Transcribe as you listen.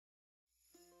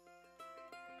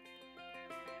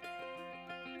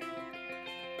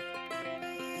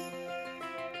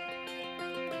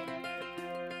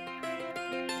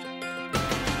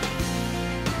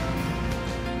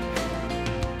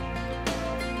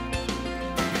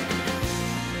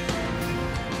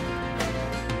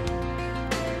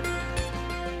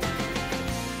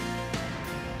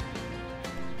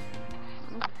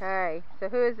Okay, so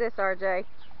who is this, RJ?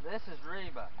 This is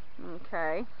Reba.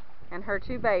 Okay, and her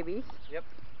 2 babies. Yep.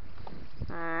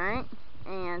 Alright,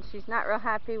 and she's not real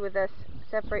happy with us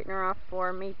separating her off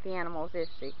for Meet the Animals, is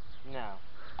she? No.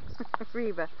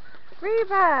 Reba.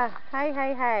 Reba! Hey,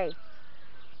 hey, hey.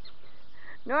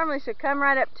 Normally she'll come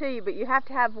right up to you, but you have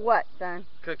to have what, son?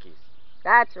 Cookies.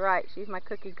 That's right, she's my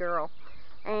cookie girl.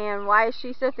 And why is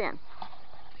she so thin?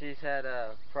 She's had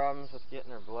problems with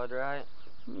getting her blood right.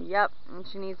 Yep, and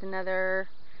she needs another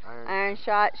iron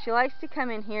shot. She likes to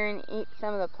come in here and eat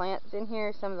some of the plants in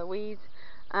here, some of the weeds.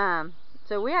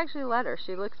 So we actually let her.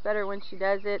 She looks better when she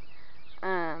does it.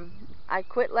 I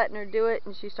quit letting her do it,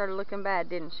 and she started looking bad,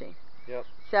 didn't she? Yep.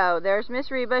 So there's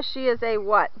Miss Reba. She is a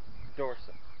what?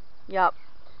 Dorset. Yep.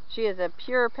 She is a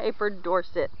pure paper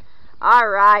Dorset. All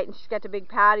right, and she's got the big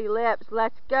pouty lips.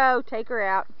 Let's go. Take her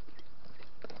out.